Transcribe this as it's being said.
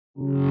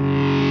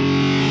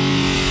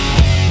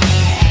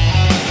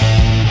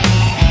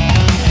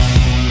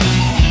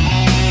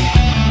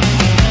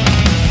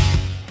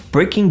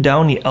Breaking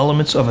down the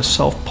elements of a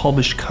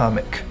self-published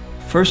comic.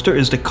 First there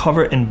is the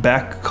cover and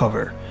back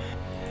cover.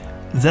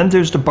 Then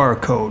there's the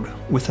barcode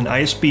with an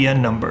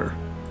ISBN number.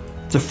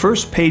 The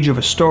first page of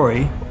a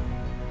story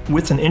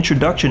with an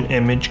introduction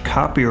image,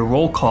 copy, or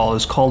roll call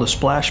is called a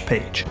splash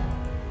page.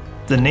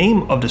 The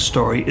name of the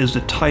story is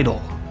the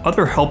title.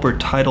 Other helper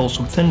titles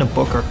within the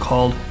book are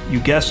called,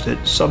 you guessed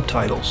it,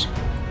 subtitles.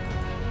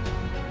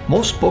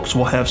 Most books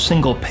will have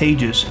single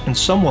pages and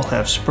some will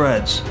have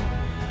spreads.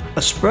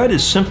 A spread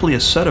is simply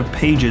a set of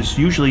pages,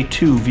 usually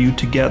two, viewed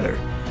together.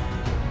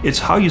 It's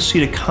how you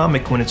see the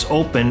comic when it's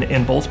open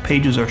and both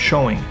pages are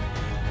showing.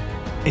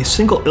 A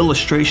single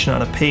illustration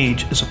on a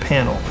page is a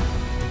panel.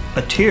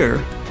 A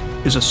tier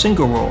is a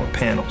single row of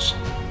panels.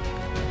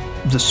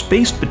 The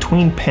space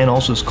between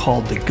panels is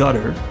called the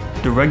gutter.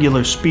 The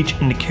regular speech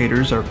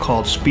indicators are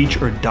called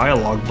speech or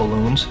dialogue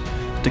balloons.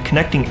 The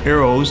connecting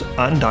arrows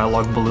on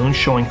dialogue balloons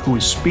showing who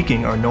is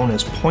speaking are known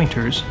as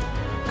pointers.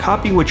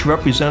 Copy, which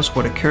represents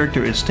what a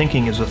character is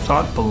thinking, is a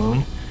thought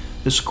balloon.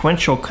 The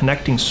sequential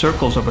connecting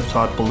circles of a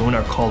thought balloon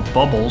are called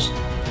bubbles.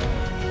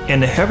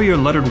 And the heavier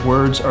lettered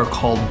words are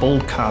called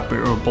bold copy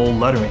or bold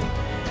lettering.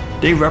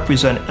 They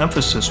represent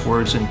emphasis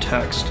words in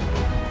text.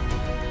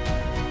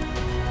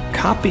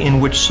 Copy in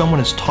which someone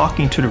is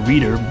talking to the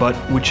reader but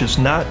which is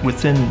not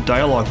within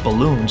dialogue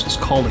balloons is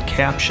called a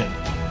caption.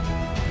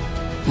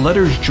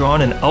 Letters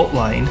drawn in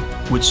outline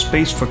with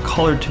space for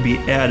color to be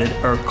added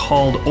are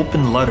called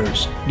open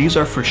letters. These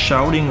are for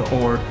shouting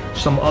or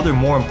some other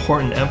more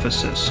important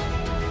emphasis.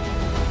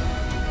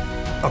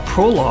 A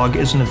prologue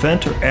is an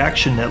event or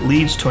action that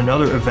leads to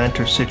another event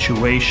or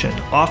situation,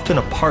 often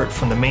apart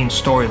from the main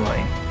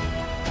storyline.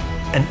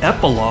 An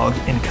epilogue,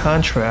 in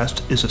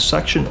contrast, is a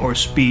section or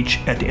speech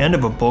at the end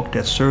of a book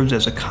that serves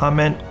as a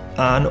comment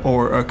on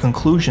or a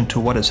conclusion to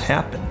what has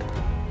happened.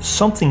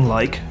 Something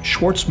like,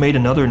 Schwartz made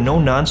another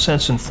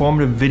no-nonsense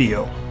informative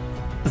video.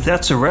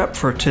 That's a wrap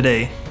for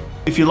today.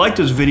 If you like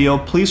this video,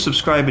 please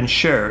subscribe and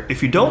share.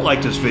 If you don't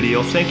like this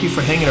video, thank you for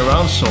hanging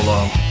around so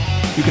long.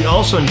 You can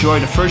also enjoy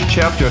the first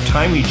chapter of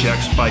Time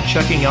Ejects by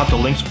checking out the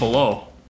links below.